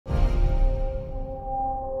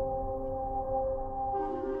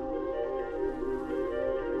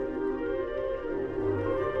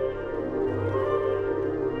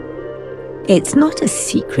It's not a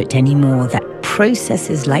secret anymore that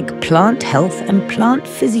processes like plant health and plant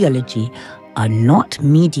physiology are not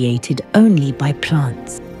mediated only by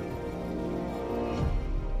plants.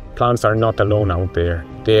 Plants are not alone out there.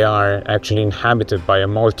 They are actually inhabited by a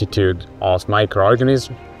multitude of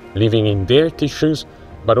microorganisms living in their tissues,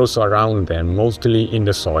 but also around them, mostly in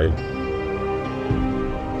the soil.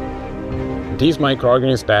 These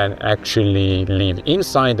microorganisms that actually live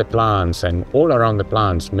inside the plants and all around the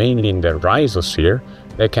plants, mainly in the rhizosphere,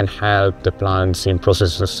 they can help the plants in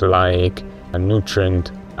processes like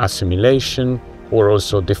nutrient assimilation or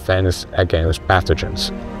also defense against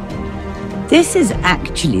pathogens. This is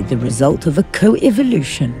actually the result of a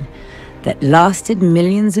co-evolution that lasted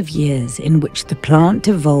millions of years, in which the plant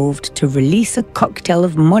evolved to release a cocktail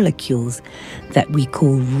of molecules that we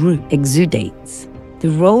call root exudates. The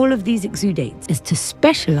role of these exudates is to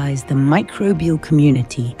specialize the microbial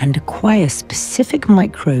community and acquire specific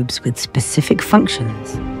microbes with specific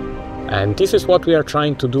functions. And this is what we are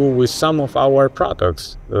trying to do with some of our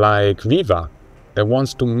products, like Viva, that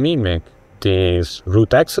wants to mimic these root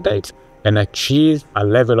exudates and achieve a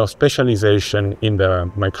level of specialization in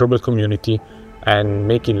the microbial community and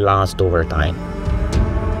make it last over time.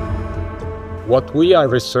 What we are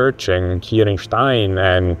researching here in Stein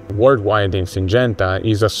and worldwide in Syngenta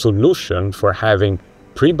is a solution for having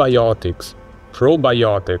prebiotics,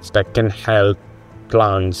 probiotics that can help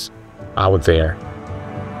plants out there.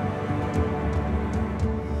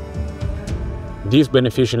 This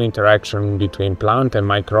beneficial interaction between plant and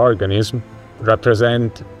microorganism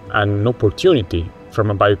represent an opportunity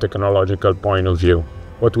from a biotechnological point of view.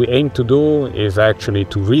 What we aim to do is actually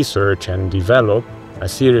to research and develop a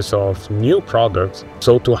series of new products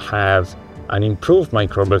so to have an improved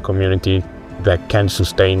microbial community that can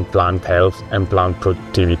sustain plant health and plant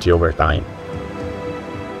productivity over time.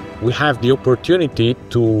 We have the opportunity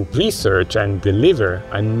to research and deliver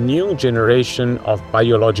a new generation of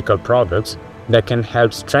biological products that can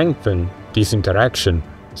help strengthen this interaction,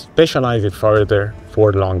 specialize it further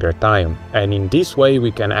for longer time. And in this way,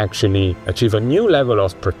 we can actually achieve a new level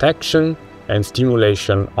of protection and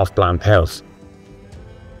stimulation of plant health.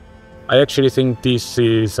 I actually think this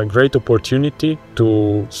is a great opportunity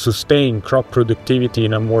to sustain crop productivity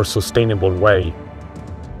in a more sustainable way.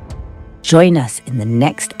 Join us in the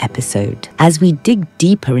next episode as we dig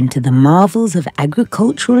deeper into the marvels of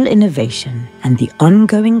agricultural innovation and the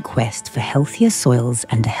ongoing quest for healthier soils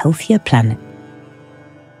and a healthier planet.